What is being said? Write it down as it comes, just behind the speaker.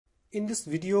In this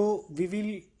video, we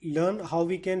will learn how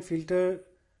we can filter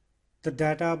the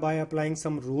data by applying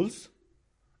some rules.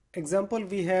 Example,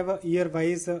 we have a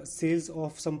year-wise sales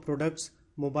of some products,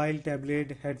 mobile,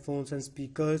 tablet, headphones and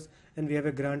speakers, and we have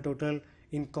a grand total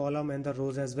in column and the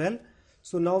rows as well.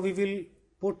 So now we will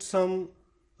put some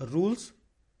rules,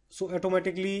 so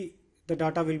automatically the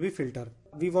data will be filtered.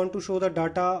 We want to show the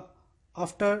data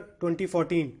after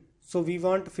 2014, so we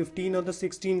want 15 or the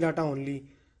 16 data only.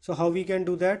 So how we can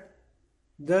do that?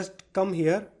 Just come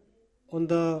here on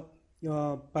the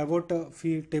pivot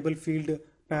table field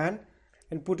pan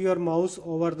and put your mouse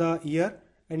over the year,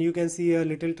 and you can see a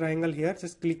little triangle here.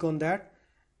 Just click on that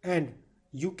and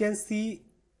you can see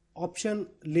option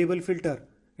label filter,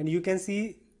 and you can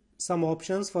see some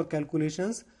options for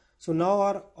calculations. So now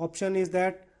our option is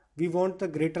that we want the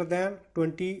greater than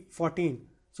 2014,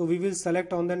 so we will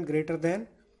select on then greater than,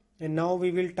 and now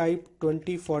we will type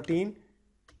 2014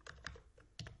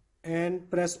 and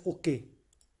press OK.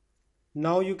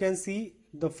 Now you can see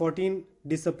the 14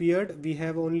 disappeared, we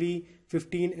have only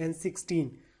 15 and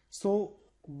 16. So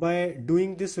by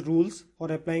doing these rules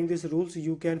or applying these rules,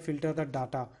 you can filter the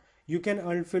data. You can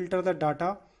unfilter the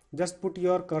data. Just put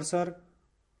your cursor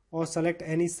or select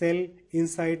any cell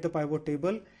inside the pivot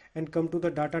table and come to the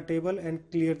data table and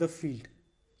clear the field.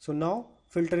 So now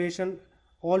filtration,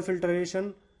 all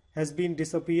filtration has been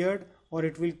disappeared, or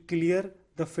it will clear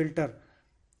the filter.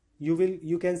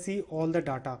 You can see all the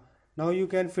data. Now you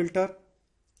can filter,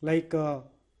 like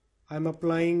I'm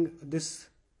applying this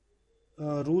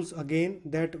rules again,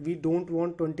 that we don't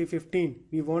want 2015,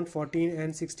 we want 14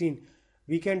 and 16.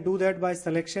 We can do that by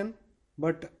selection,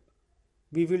 but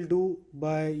we will do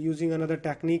by using another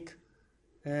technique,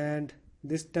 and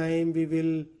this time we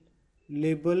will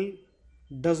label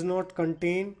does not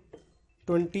contain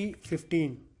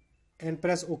 2015 and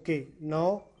press OK.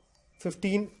 Now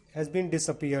 15 has been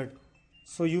disappeared.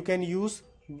 So you can use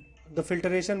the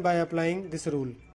filtration by applying this rule.